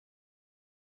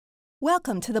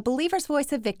Welcome to the Believer's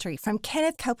Voice of Victory from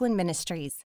Kenneth Copeland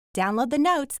Ministries. Download the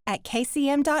notes at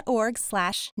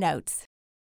kcm.org/notes.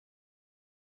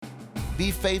 Be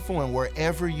faithful in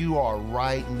wherever you are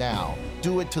right now.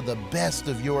 Do it to the best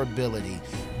of your ability.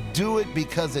 Do it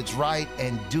because it's right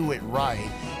and do it right,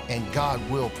 and God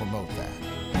will promote that.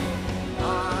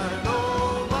 I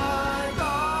know my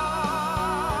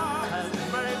God has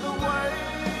made the way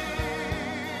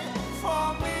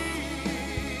for me.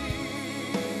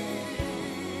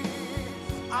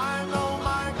 I know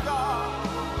my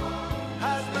God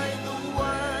has made the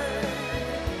way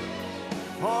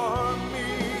for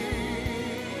me.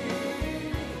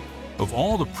 Of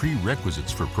all the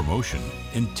prerequisites for promotion,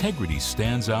 integrity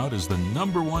stands out as the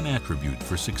 #1 attribute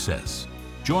for success.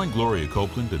 Join Gloria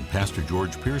Copeland and Pastor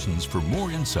George Pearsons for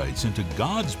more insights into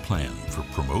God's plan for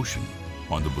promotion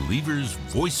on the Believer's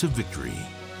Voice of Victory.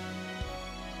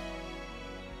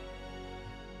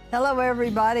 Hello,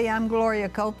 everybody. I'm Gloria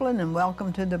Copeland, and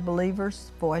welcome to the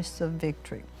Believer's Voice of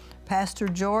Victory. Pastor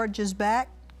George is back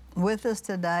with us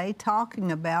today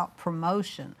talking about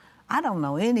promotion. I don't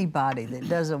know anybody that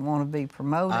doesn't want to be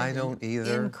promoted. I don't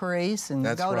either. Increase and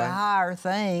That's go right. to higher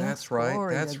things. That's right.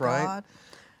 Glory That's to right. God.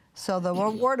 So the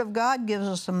Word of God gives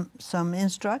us some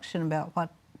instruction about what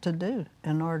to do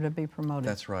in order to be promoted.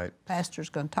 That's right. Pastor's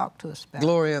going to talk to us about it.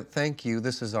 Gloria, thank you.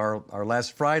 This is our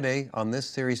last Friday on this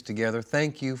series together.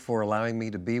 Thank you for allowing me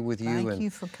to be with you. Thank you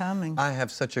for coming. I have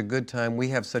such a good time. We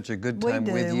have such a good time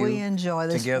with you. We enjoy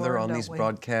this together word, on don't these we?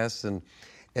 broadcasts. And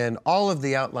all of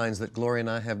the outlines that Gloria and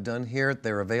I have done here,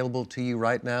 they're available to you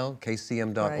right now,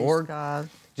 kcm.org. Praise God.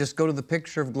 Just go to the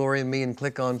picture of Gloria and me and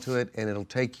click onto it, and it'll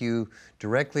take you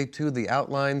directly to the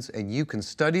outlines, and you can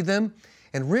study them.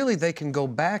 And really, they can go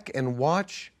back and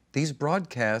watch these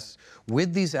broadcasts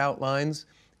with these outlines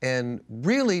and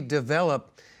really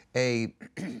develop an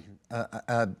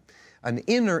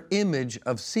inner image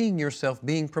of seeing yourself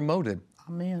being promoted.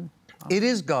 Amen. It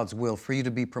is God's will for you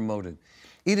to be promoted.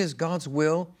 It is God's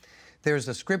will. There's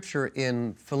a scripture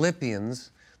in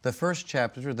Philippians, the first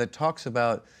chapter, that talks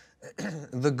about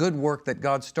the good work that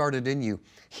God started in you.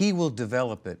 He will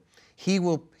develop it. He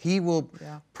will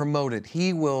promote it.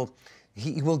 He will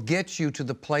get you to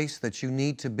the place that you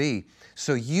need to be.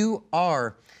 So you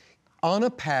are on a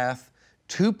path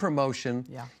to promotion.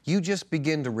 Yeah. You just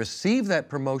begin to receive that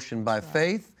promotion by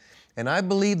faith. And I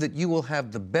believe that you will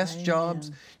have the best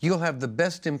jobs. You'll have the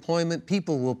best employment.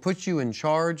 People will put you in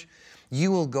charge.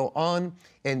 You will go on,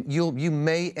 and you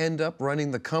may end up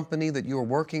running the company that you're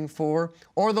working for,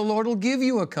 or the Lord will give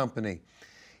you a company.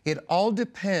 It all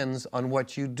depends on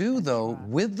what you do, though,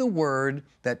 with the word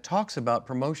that talks about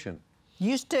promotion.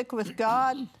 You stick with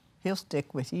God, He'll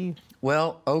stick with you.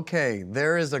 Well, okay,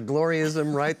 there is a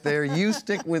Gloriaism right there. You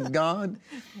stick with God,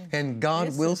 and God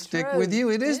It's will the stick truth. with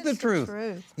you. It is It's the the truth.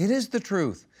 truth. It is the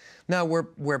truth. Now,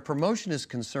 where promotion is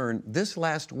concerned, this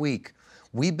last week,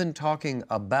 we've been talking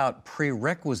about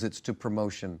prerequisites to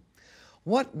promotion.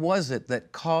 What was it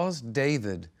that caused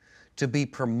David to be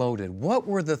promoted? What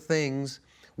were the things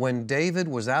when David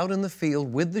was out in the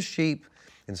field with the sheep,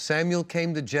 and Samuel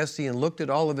came to Jesse and looked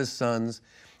at all of his sons,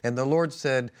 and the Lord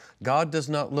said, God does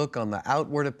not look on the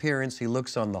outward appearance, He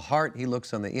looks on the heart, He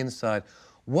looks on the inside.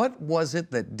 What was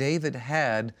it that David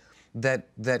had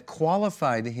that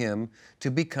qualified him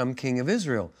to become king of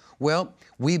Israel? Well,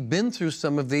 we've been through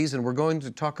some of these, and we're going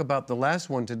to talk about the last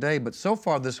one today, but so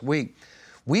far this week,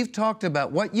 we've talked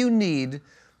about what you need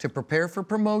to prepare for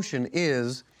promotion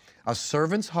is a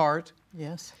servant's heart.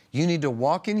 Yes. You need to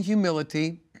walk in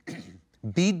humility,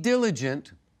 be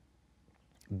diligent,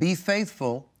 be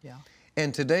faithful. Yeah.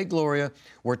 And today, Gloria,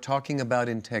 we're talking about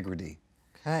integrity.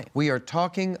 Okay. We are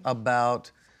talking about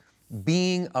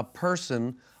being a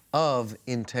person of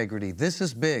integrity. This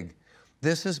is big.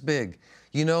 This is big.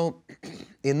 You know,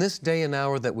 in this day and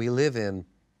hour that we live in,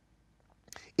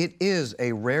 it is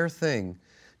a rare thing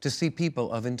to see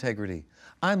people of integrity.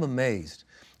 I'm amazed.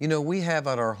 You know, we have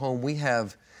at our home, we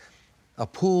have a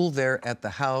pool there at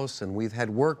the house, and we've had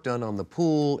work done on the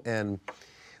pool, and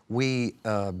we,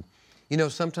 you know,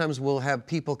 sometimes we'll have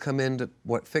people come in to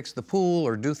fix the pool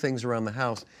or do things around the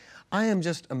house. I am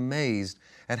just amazed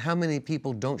at how many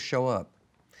people don't show up.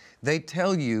 They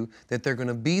tell you that they're going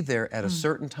to be there at a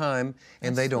certain time,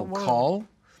 and they don't call,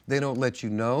 they don't let you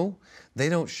know, they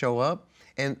don't show up.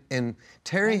 And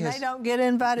Terry And has... they don't get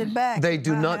invited back. They at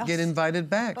do my not house. get invited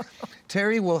back.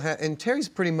 Terry will have, and Terry's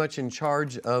pretty much in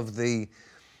charge of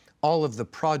all of the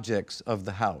projects of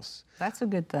the house. That's a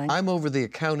good thing. I'm over the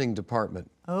accounting department.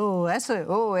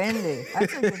 Andy,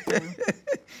 that's a good thing.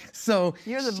 So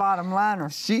You're the bottom liner.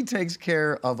 she takes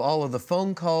care of all of the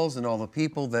phone calls and all the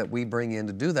people that we bring in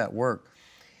to do that work.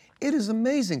 It is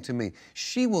amazing to me.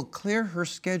 She will clear her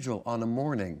schedule on a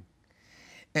morning.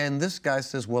 And this guy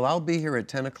says, well, I'll be here at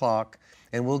 10 o'clock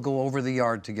and we'll go over the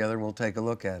yard together and we'll take a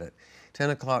look at it.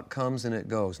 10 o'clock comes and it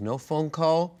goes. No phone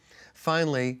call.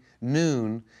 Finally,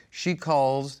 noon, she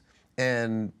calls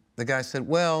and the guy said,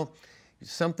 well,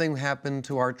 something happened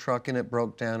to our truck and it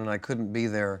broke down and I couldn't be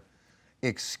there.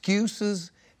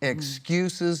 Excuses,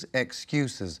 excuses,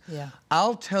 excuses. Yeah.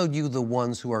 I'll tell you the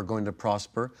ones who are going to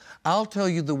prosper. I'll tell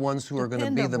you the ones who are going to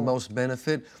be the Dependable. most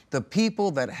benefit. The people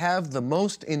that have the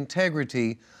most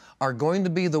integrity are going to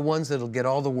be the ones that'll get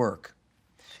all the work.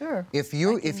 Sure. If They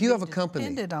you can have a be company,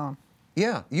 depended on.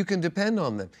 yeah, you can depend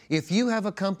on them. If you have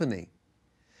a company,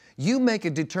 you make a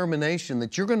determination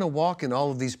that you're going to walk in all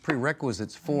of these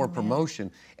prerequisites for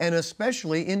promotion, and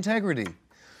especially integrity.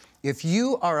 If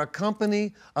you are a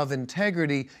company of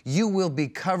integrity, you will be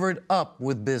covered up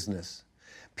with business.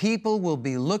 People will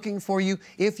be looking for you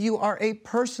if you are a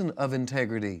person of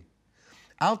integrity.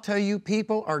 I'll tell you,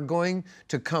 people are going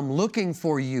to come looking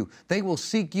for you. They will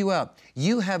seek you out.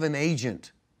 You have an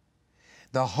agent.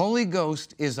 The Holy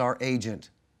Ghost is our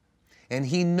agent. And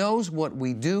He knows what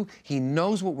we do. He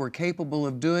knows what we're capable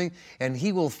of doing. And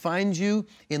He will find you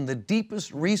in the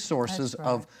deepest resources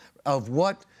of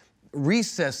what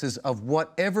recesses of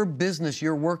whatever business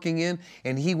you're working in,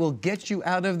 and He will get you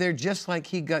out of there just like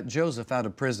He got Joseph out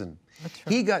of prison. That's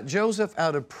right. He got Joseph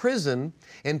out of prison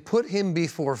and put him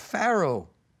before Pharaoh.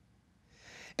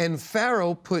 And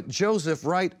Pharaoh put Joseph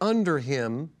right under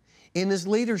him in his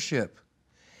leadership.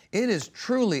 It is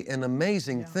truly an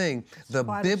amazing thing. The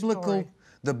quite a story.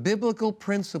 biblical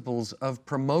principles of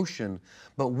promotion,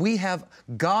 but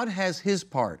God has His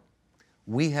part.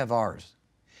 We have ours.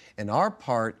 And our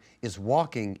part is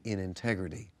walking in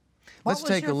integrity. Let's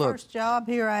take a look. What was your first job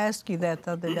here? I asked you that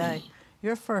the other day.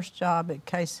 Your first job at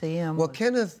KCM Well,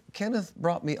 was... Kenneth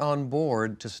brought me on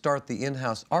board to start the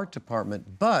in-house art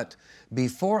department, but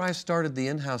before I started the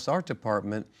in-house art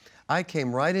department, I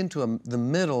came right into the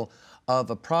middle of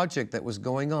a project that was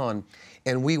going on,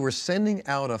 and we were sending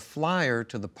out a flyer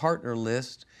to the partner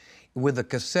list with a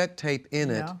cassette tape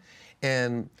in it,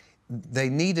 and they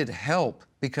needed help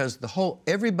because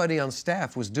everybody on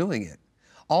staff was doing it.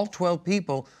 All 12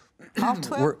 people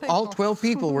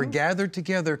were gathered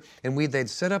together, and they'd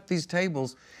set up these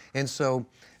tables. And so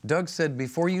Doug said,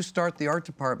 before you start the art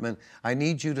department, I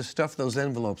need you to stuff those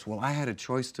envelopes. Well, I had a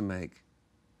choice to make.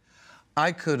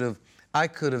 I could have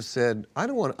said,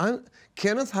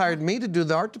 Kenneth hired me to do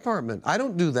the art department. I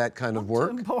don't do that kind of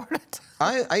work. Too important.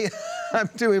 I'm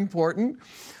too important.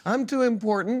 I'm too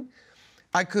important.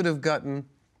 I could have gotten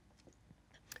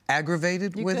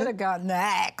aggravated with it. You could have gotten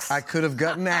axed. I could have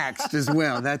gotten axed as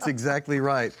well. That's exactly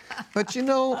right. But you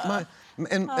know,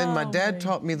 my dad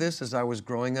taught me this as I was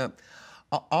growing up.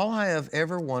 All I have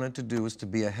ever wanted to do is to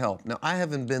be a help. Now, I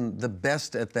haven't been the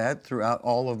best at that throughout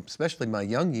especially my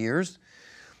young years,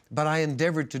 but I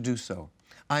endeavored to do so.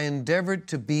 I endeavored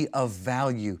to be of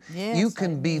value. Yes, You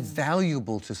can be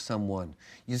valuable to someone.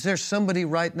 Is there somebody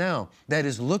right now that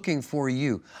is looking for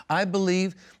you? I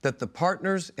believe that the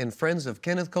partners and friends of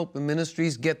Kenneth Copeland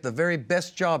Ministries get the very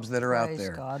best jobs that are out Praise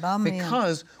there. God. Amen.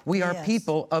 Because we are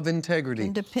people of integrity.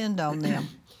 And depend on them.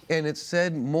 And it's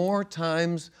said more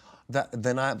times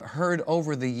than I've heard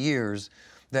over the years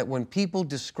that when people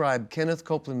describe Kenneth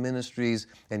Copeland Ministries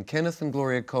and Kenneth and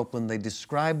Gloria Copeland, they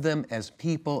describe them as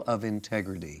people of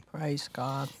integrity. Praise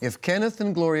God. If Kenneth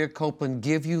and Gloria Copeland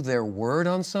give you their word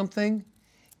on something,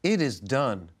 it is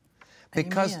done.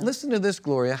 Because, Amen. listen to this,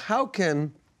 Gloria, how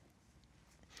can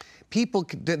people,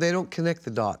 they don't connect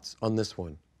the dots on this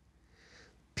one.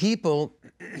 People,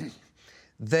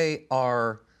 they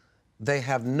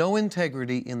have no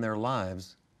integrity in their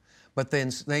lives, but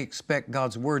then they expect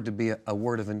God's word to be a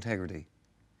word of integrity.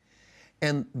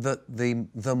 And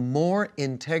the more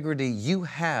integrity you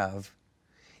have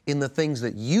in the things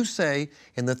that you say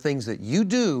and the things that you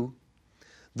do,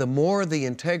 the more the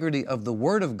integrity of the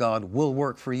Word of God will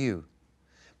work for you.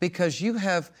 Because you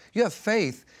have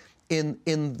faith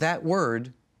in that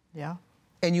Word, Yeah.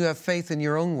 and you have faith in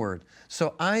your own word.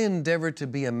 So I endeavor to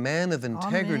be a man of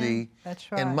integrity. Amen.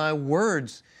 That's right. And my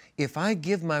words, if I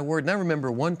give my word, and I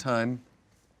remember one time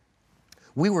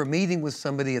we were meeting with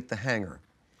somebody at the hangar,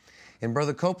 and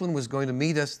Brother Copeland was going to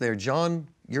meet us there. John,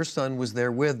 your son, was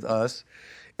there with us,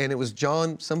 and it was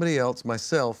John, somebody else,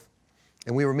 myself,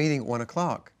 and we were meeting at 1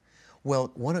 o'clock.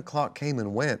 Well, 1 o'clock came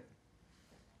and went.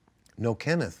 No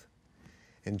Kenneth.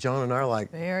 And John and I are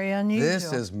like, Very unusual.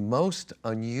 this is most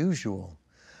unusual.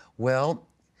 Well,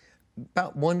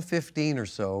 about 1:15 or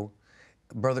so,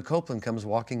 Brother Copeland comes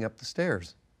walking up the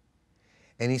stairs.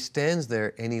 And he stands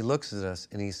there and he looks at us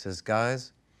and he says,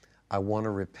 guys, I want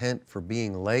to repent for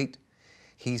being late.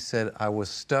 He said, I was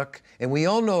stuck. And we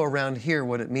all know around here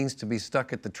what it means to be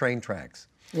stuck at the train tracks.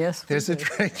 Yes, There's a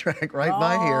train track right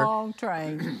by here. Long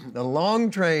train. A long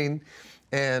train.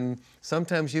 And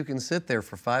sometimes you can sit there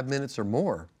for 5 minutes or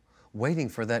more waiting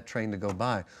for that train to go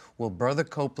by. Well, Brother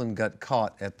Copeland got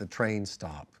caught at the train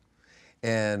stop,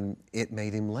 and it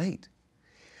made him late.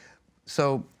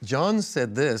 So John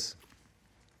said this.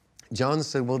 John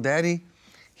said, well, Daddy,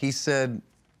 he said,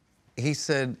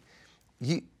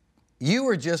 you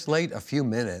were just late a few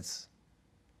minutes.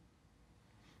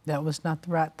 That was not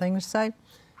the right thing to say.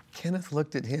 Kenneth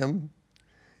looked at him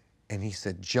and he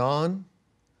said, John,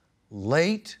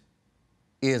 late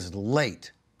is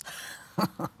late.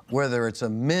 Whether it's a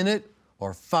minute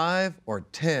or 5 or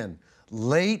 10,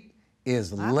 late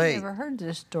is late. I've never heard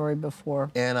this story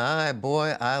before. And I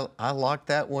locked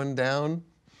that one down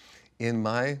in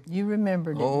my... You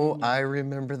remembered it. Oh, I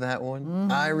remember that one.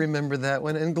 Mm-hmm. I remember that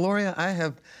one. And Gloria,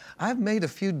 I've made a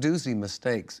few doozy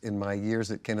mistakes in my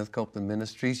years at Kenneth Copeland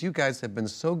Ministries. You guys have been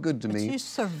so good to me. But you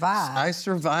survived. I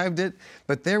survived it.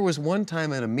 But there was one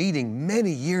time at a meeting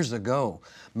many years ago,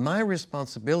 my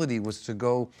responsibility was to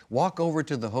go walk over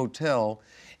to the hotel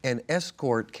and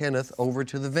escort Kenneth over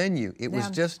to the venue. It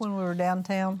was just... When we were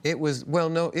downtown? It was, well,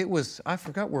 no, it was, I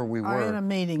forgot where we were. In a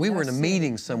meeting. We were in a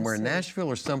meeting somewhere, Nashville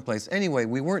or someplace. Anyway,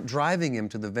 we weren't driving him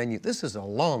to the venue. This is a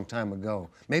long time ago,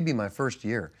 maybe my first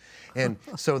year. And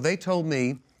so they told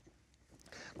me,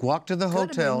 walk to the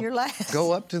hotel,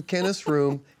 go up to Kenneth's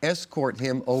room, escort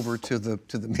him over to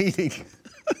the meeting.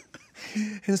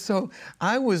 And so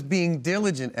I was being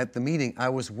diligent at the meeting. I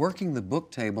was working the book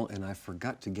table and I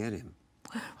forgot to get him.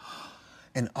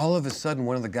 And all of a sudden,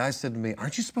 one of the guys said to me,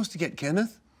 aren't you supposed to get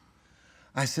Kenneth?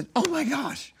 I said, oh my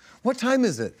gosh, what time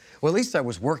is it? Well, at least I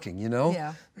was working, you know?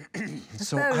 Yeah. It's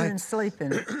so better than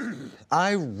sleeping.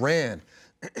 I ran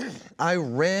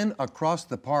across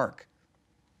the park.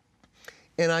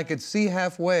 And I could see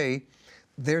halfway,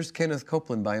 there's Kenneth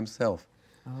Copeland by himself.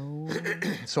 Oh.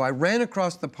 So I ran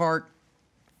across the park.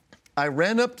 I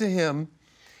ran up to him.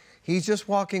 He's just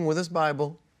walking with his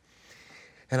Bible.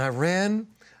 And I ran,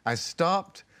 I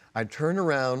stopped, I turned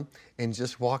around and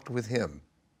just walked with him.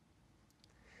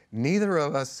 Neither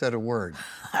of us said a word.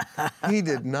 He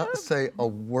did not say a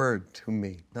word to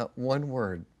me, not one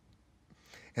word.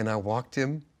 And I walked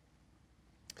him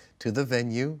to the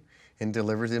venue and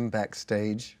delivered him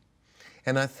backstage.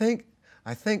 And I think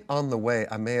on the way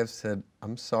I may have said,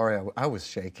 I'm sorry, I was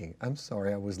shaking. I'm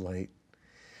sorry I was late.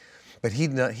 But he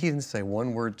didn't say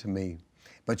one word to me.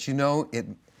 But you know,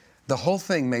 the whole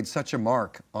thing made such a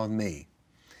mark on me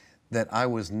that I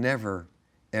was never,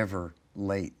 ever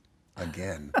late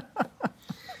again.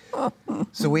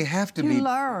 So we have to be... You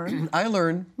learn. I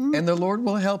learn, and the Lord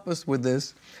will help us with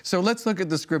this. So let's look at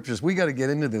the scriptures. We got to get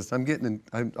into this. I'm getting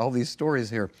all these stories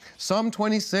here. Psalm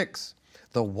 26,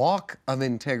 the walk of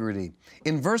integrity.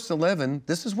 In verse 11,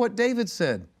 this is what David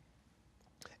said.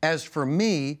 As for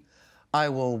me, I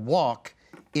will walk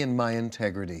in my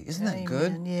integrity. Isn't that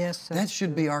good? Yes. That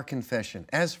should be our confession.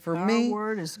 As for Our me,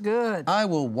 word is good. I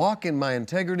will walk in my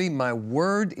integrity. My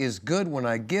word is good. When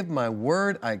I give my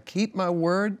word, I keep my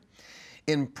word.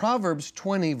 In Proverbs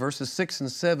 20, verses 6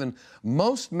 and 7,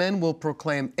 most men will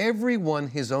proclaim every one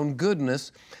his own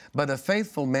goodness, but a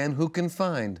faithful man who can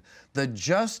find? The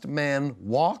just man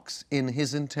walks in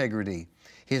his integrity.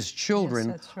 His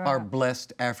children are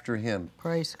blessed after him.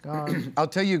 Praise God. I'll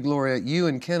tell you, Gloria, you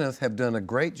and Kenneth have done a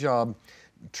great job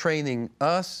training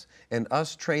us and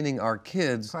us training our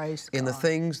kids in the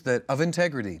things of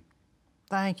integrity.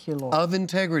 Thank you, Lord. Of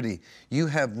integrity. You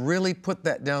have really put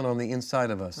that down on the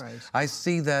inside of us. I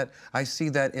see that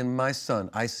in my son.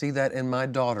 I see that in my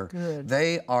daughter. Good.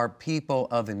 They are people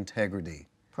of integrity.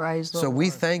 Praise the So Lord. we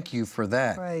thank you for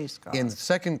that. Praise God. In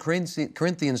 2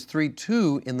 Corinthians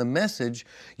 3:2, in the Message,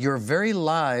 your very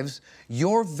life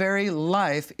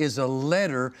is a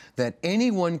letter that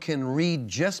anyone can read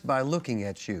just by looking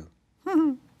at you.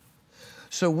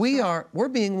 So we're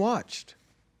being watched.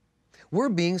 We're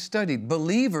being studied.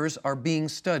 Believers are being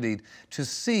studied to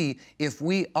see if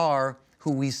we are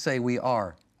who we say we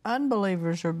are.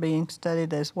 Unbelievers are being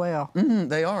studied as well.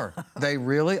 They are. They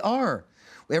really are.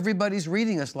 Everybody's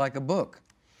reading us like a book.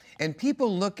 And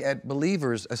people look at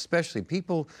believers, especially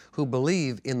people who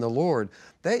believe in the Lord,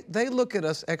 they look at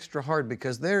us extra hard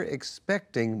because they're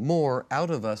expecting more out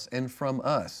of us and from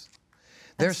us.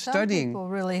 They're studying. Some people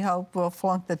really hope we'll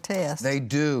flunk the test. They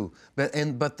do,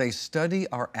 but they study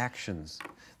our actions.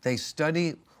 They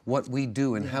study what we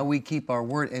do and how we keep our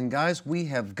word. And guys, we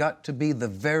have got to be the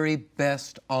very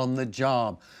best on the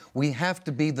job. We have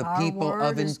to be the people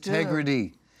of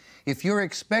integrity. If you're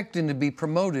expecting to be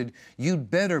promoted, you'd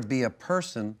better be a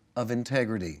person of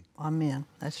integrity. Amen.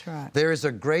 That's right. There is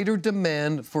a greater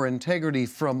demand for integrity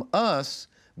from us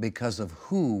because of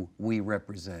who we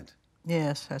represent.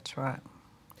 Yes, that's right.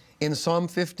 In Psalm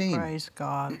 15, Praise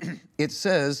God. it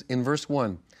says in verse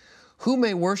 1, "Who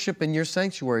may worship in your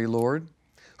sanctuary, Lord?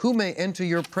 Who may enter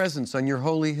your presence on your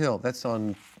holy hill?" That's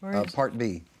on part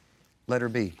B, letter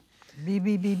B. B,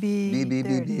 B, B, B. B, B,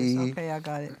 There B, it is. B. Okay, I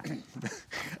got it.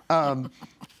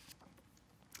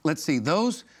 Let's see,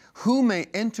 those who may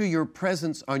enter your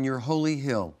presence on your holy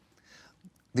hill.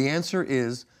 The answer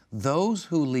is those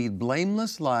who lead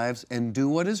blameless lives and do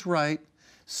what is right,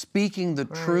 speaking the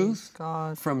truth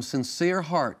God. from sincere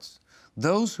hearts.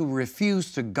 Those who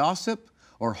refuse to gossip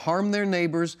or harm their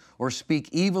neighbors or speak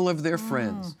evil of their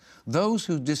friends. Those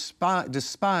who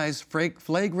despise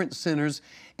flagrant sinners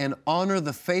and honor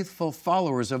the faithful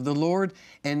followers of the Lord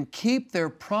and keep their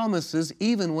promises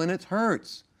even when it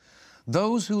hurts.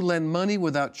 Those who lend money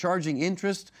without charging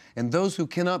interest, and those who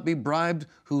cannot be bribed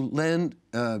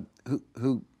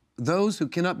those who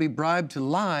cannot be bribed to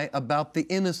lie about the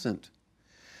innocent.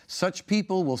 Such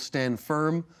people will stand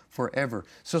firm forever.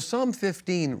 So Psalm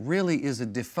 15 really is a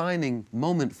defining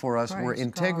moment for us where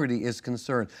integrity is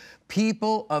concerned.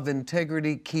 People of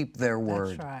integrity keep their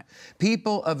word. That's right.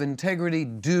 People of integrity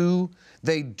do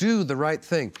the right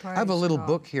thing. I have a little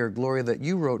book here, Gloria, that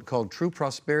you wrote called True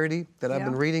Prosperity that I've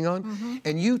been reading on.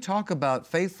 And you talk about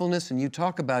faithfulness and you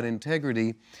talk about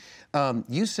integrity.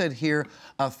 You said here,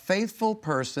 a faithful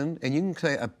person, and you can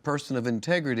say a person of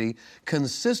integrity,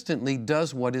 consistently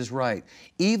does what is right,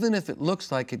 even if it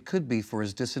looks like it could be for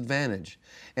his disadvantage.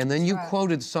 And then you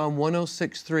quoted Psalm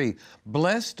 106:3,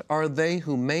 "Blessed are they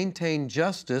who maintain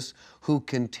justice, who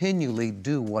continually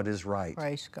do what is right."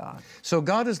 Praise God. So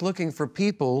God is looking for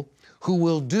people who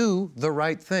will do the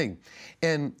right thing.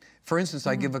 And for instance,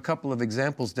 I give a couple of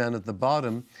examples down at the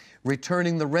bottom,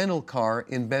 returning the rental car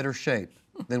in better shape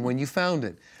than when you found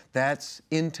it. That's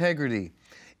integrity.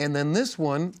 And then this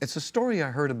one, it's a story I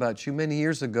heard about you many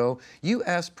years ago. You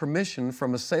asked permission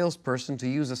from a salesperson to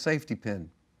use a safety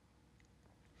pin.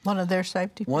 One of their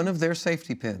safety pins? One of their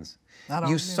safety pins.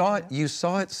 You saw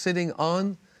it sitting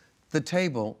on the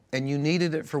table and you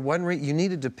needed it for one reason. You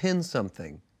needed to pin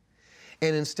something.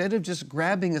 And instead of just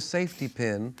grabbing a safety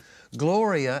pin,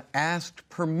 Gloria asked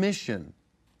permission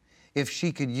if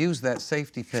she could use that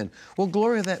safety pin. Well,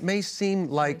 Gloria, that may seem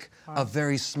like a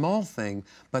very small thing,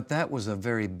 but that was a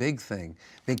very big thing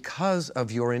because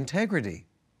of your integrity.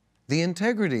 The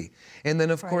integrity. And then,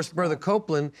 of course, Brother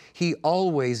Copeland, he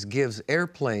always gives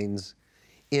airplanes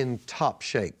in top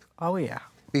shape. Oh, yeah.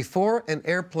 Before an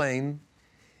airplane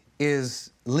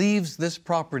leaves this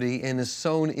property and is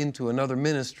sown into another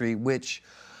ministry, which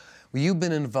you've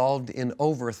been involved in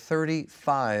over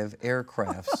 35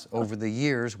 aircrafts over the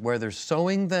years, whether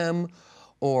sewing them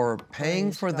or paying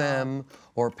for them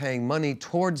or paying money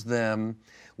towards them.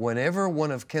 Whenever one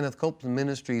of Kenneth Copeland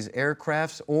Ministries'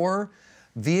 aircrafts or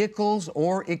vehicles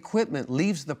or equipment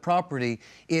leaves the property,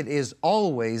 it is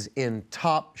always in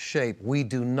top shape. We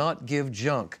do not give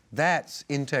junk. That's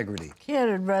integrity. Kid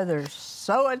would rather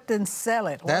sew it than sell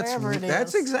it, whatever it is.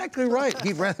 That's exactly right.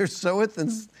 He'd rather sew it than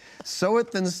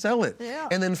sell it. Yeah.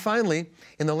 And then finally,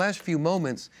 in the last few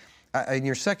moments, in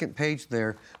your second page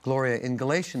there, Gloria, in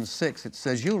Galatians 6, it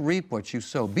says, "You'll reap what you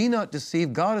sow. Be not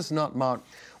deceived. God is not mocked.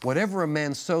 Whatever a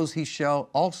man sows, he shall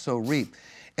also reap."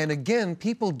 And again,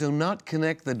 people do not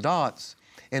connect the dots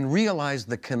and realize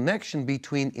the connection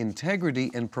between integrity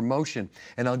and promotion.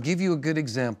 And I'll give you a good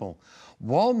example.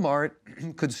 Walmart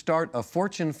could start a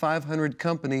Fortune 500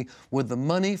 company with the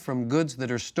money from goods that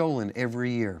are stolen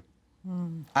every year.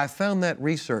 I found that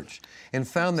research and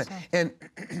found that, and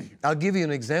I'll give you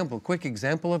an example, quick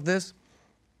example of this.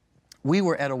 We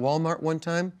were at a Walmart one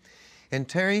time, and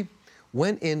Terry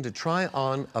went in to try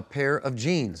on a pair of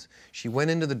jeans. She went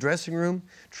into the dressing room,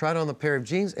 tried on the pair of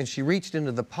jeans, and she reached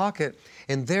into the pocket,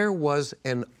 and there was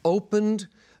an opened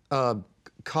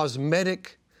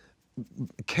cosmetic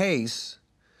case.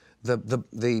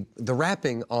 The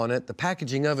wrapping on it, the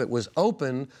packaging of it was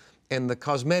open, and the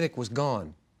cosmetic was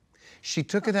gone. She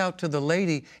took it out to the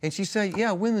lady, and she said,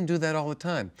 "Yeah, women do that all the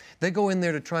time. They go in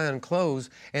there to try on clothes,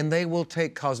 and they will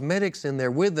take cosmetics in there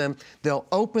with them. They'll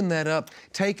open that up,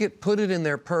 take it, put it in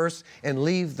their purse, and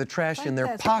leave the trash in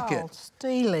their pocket." Called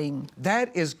stealing.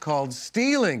 That is called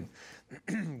stealing.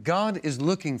 God is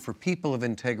looking for people of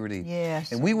integrity.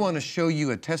 Yes. And we want to show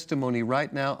you a testimony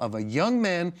right now of a young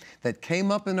man that came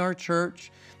up in our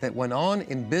church, that went on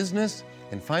in business,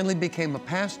 and finally became a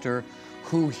pastor,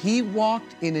 who he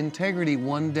walked in integrity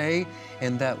one day,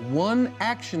 and that one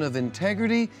action of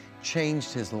integrity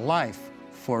changed his life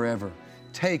forever.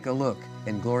 Take a look,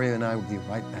 and Gloria and I will be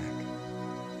right back.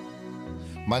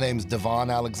 My name's Devon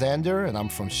Alexander, and I'm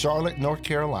from Charlotte, North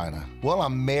Carolina. Well,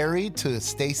 I'm married to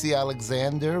Stacy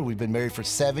Alexander. We've been married for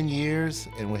 7 years,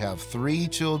 and we have 3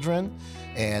 children.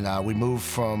 And we moved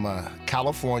from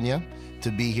California to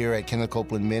be here at Kenneth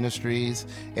Copeland Ministries.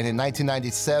 And in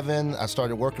 1997, I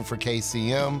started working for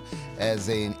KCM as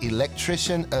an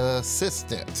electrician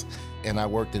assistant. And I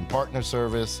worked in partner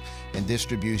service and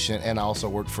distribution, and I also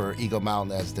worked for Eagle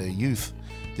Mountain as the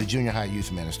junior high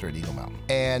youth minister at Eagle Mountain.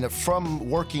 And from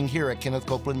working here at Kenneth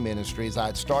Copeland Ministries, I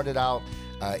had started out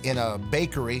in a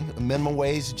bakery, a minimum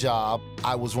wage job.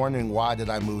 I was wondering, why did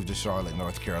I move to Charlotte,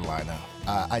 North Carolina?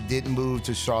 I didn't move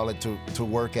to Charlotte to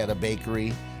work at a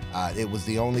bakery. It was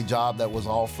the only job that was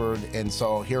offered, and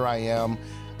so here I am.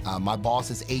 My boss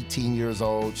is 18 years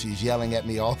old. She's yelling at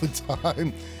me all the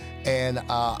time. And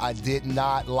I did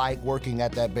not like working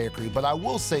at that bakery. But I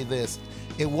will say this,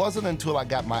 it wasn't until I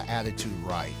got my attitude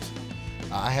right.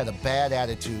 I had a bad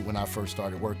attitude when I first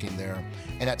started working there.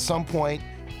 And at some point,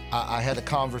 I had a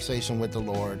conversation with the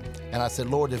Lord. And I said,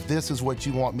 Lord, if this is what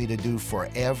you want me to do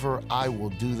forever, I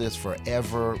will do this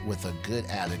forever with a good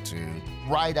attitude.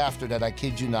 Right after that, I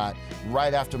kid you not,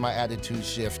 right after my attitude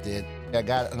shifted, I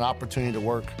got an opportunity to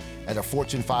work at a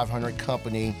Fortune 500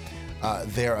 company.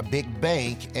 They're a big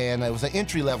bank, and it was an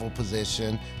entry-level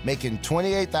position, making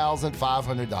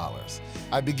 $28,500.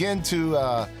 I began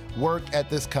to work at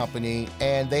this company,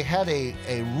 and they had a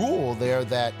rule there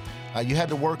that you had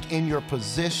to work in your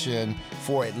position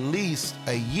for at least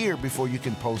a year before you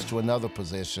can post to another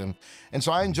position. And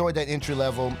so I enjoyed that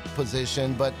entry-level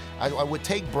position, but I would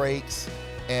take breaks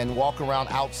and walk around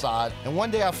outside. And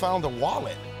one day I found a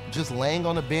wallet just laying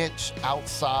on a bench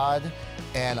outside,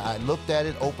 and I looked at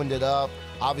it, opened it up.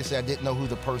 Obviously, I didn't know who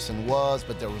the person was,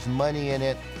 but there was money in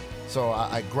it. So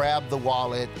I grabbed the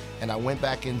wallet and I went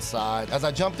back inside. As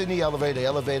I jumped in the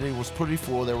elevator was pretty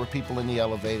full. There were people in the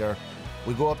elevator.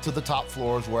 We go up to the top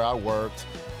floors where I worked,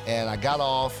 and I got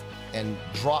off and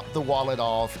dropped the wallet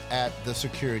off at the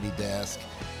security desk.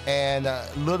 And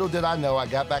little did I know, I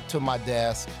got back to my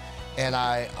desk, and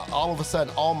all of a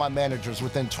sudden, all my managers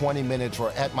within 20 minutes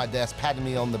were at my desk, patting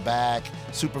me on the back,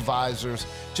 supervisors,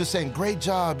 just saying, great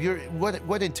job,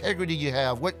 what integrity you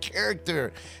have, what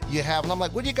character you have. And I'm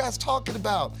like, what are you guys talking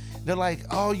about? They're like,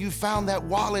 oh, you found that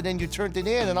wallet and you turned it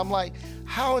in. And I'm like,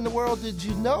 how in the world did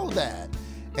you know that?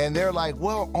 And they're like,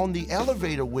 well, on the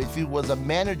elevator with you was a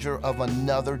manager of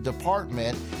another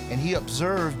department, and he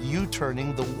observed you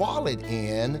turning the wallet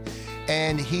in,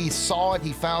 and he saw it,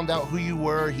 he found out who you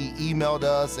were, he emailed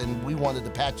us, and we wanted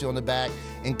to pat you on the back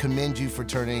and commend you for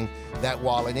turning that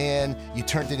wallet in. You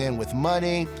turned it in with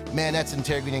money. Man, that's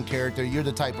integrity and character. You're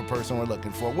the type of person we're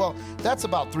looking for. Well, that's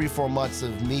about 3-4 months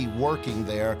of me working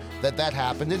there that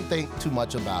happened. Didn't think too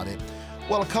much about it.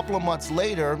 Well, a couple of months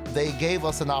later, they gave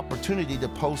us an opportunity to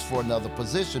post for another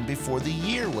position before the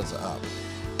year was up.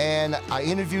 And I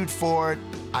interviewed for it.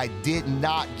 I did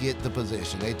not get the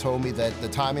position. They told me that the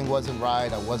timing wasn't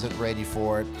right, I wasn't ready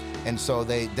for it, and so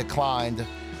they declined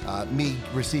me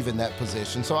receiving that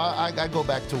position. So I go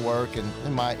back to work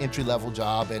in my entry-level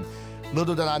job, and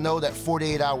little did I know that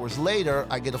 48 hours later,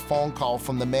 I get a phone call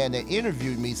from the man that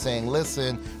interviewed me saying,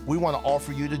 listen, we want to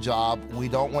offer you the job. We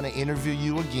don't want to interview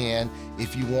you again.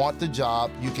 If you want the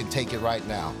job, you can take it right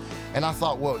now. And I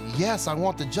thought, well, yes, I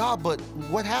want the job, but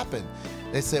what happened?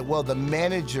 They said, well, the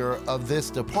manager of this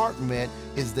department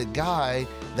is the guy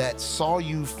that saw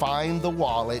you find the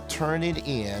wallet, turn it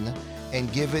in,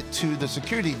 and give it to the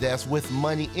security desk with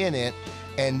money in it.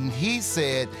 And he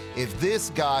said, if this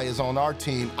guy is on our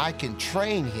team, I can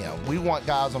train him. We want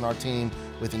guys on our team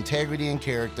with integrity and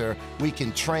character. We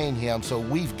can train him, so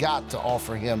we've got to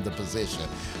offer him the position.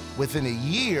 Within a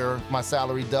year, my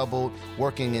salary doubled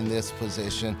working in this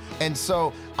position. And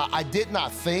so I did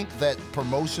not think that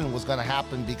promotion was gonna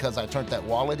happen because I turned that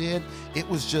wallet in. It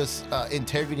was just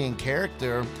integrity and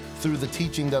character through the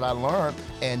teaching that I learned,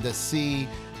 and to see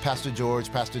Pastor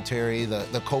George, Pastor Terry,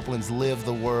 the Copelands live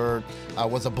the word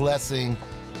was a blessing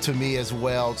to me as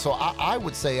well. So I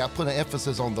would say I put an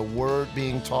emphasis on the word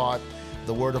being taught,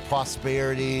 the word of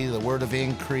prosperity, the word of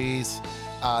increase,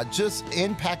 just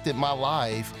impacted my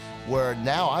life, where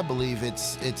now I believe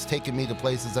it's taken me to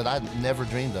places that I'd never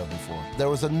dreamed of before. There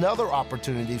was another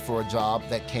opportunity for a job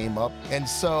that came up, and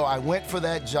so I went for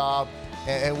that job.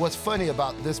 And what's funny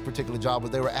about this particular job was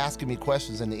they were asking me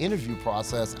questions in the interview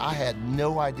process. I had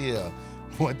no idea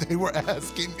what they were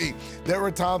asking me. There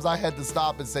were times I had to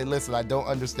stop and say, listen, I don't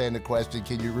understand the question.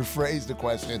 Can you rephrase the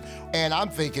question? And I'm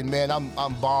thinking, man,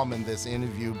 I'm bombing this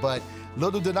interview. But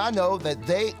little did I know that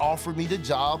they offered me the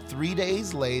job 3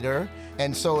 days later.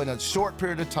 And so in a short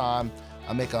period of time,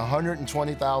 I make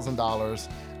 $120,000,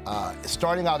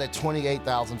 starting out at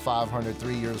 $28,500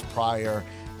 3 years prior.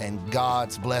 And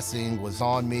God's blessing was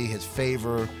on me, His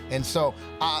favor. And so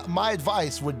my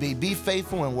advice would be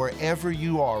faithful in wherever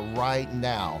you are right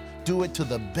now. Do it to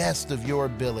the best of your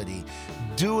ability.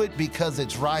 Do it because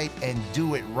it's right, and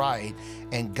do it right,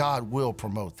 and God will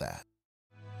promote that.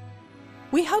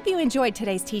 We hope you enjoyed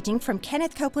today's teaching from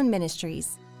Kenneth Copeland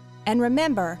Ministries. And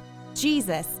remember,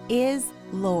 Jesus is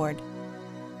Lord.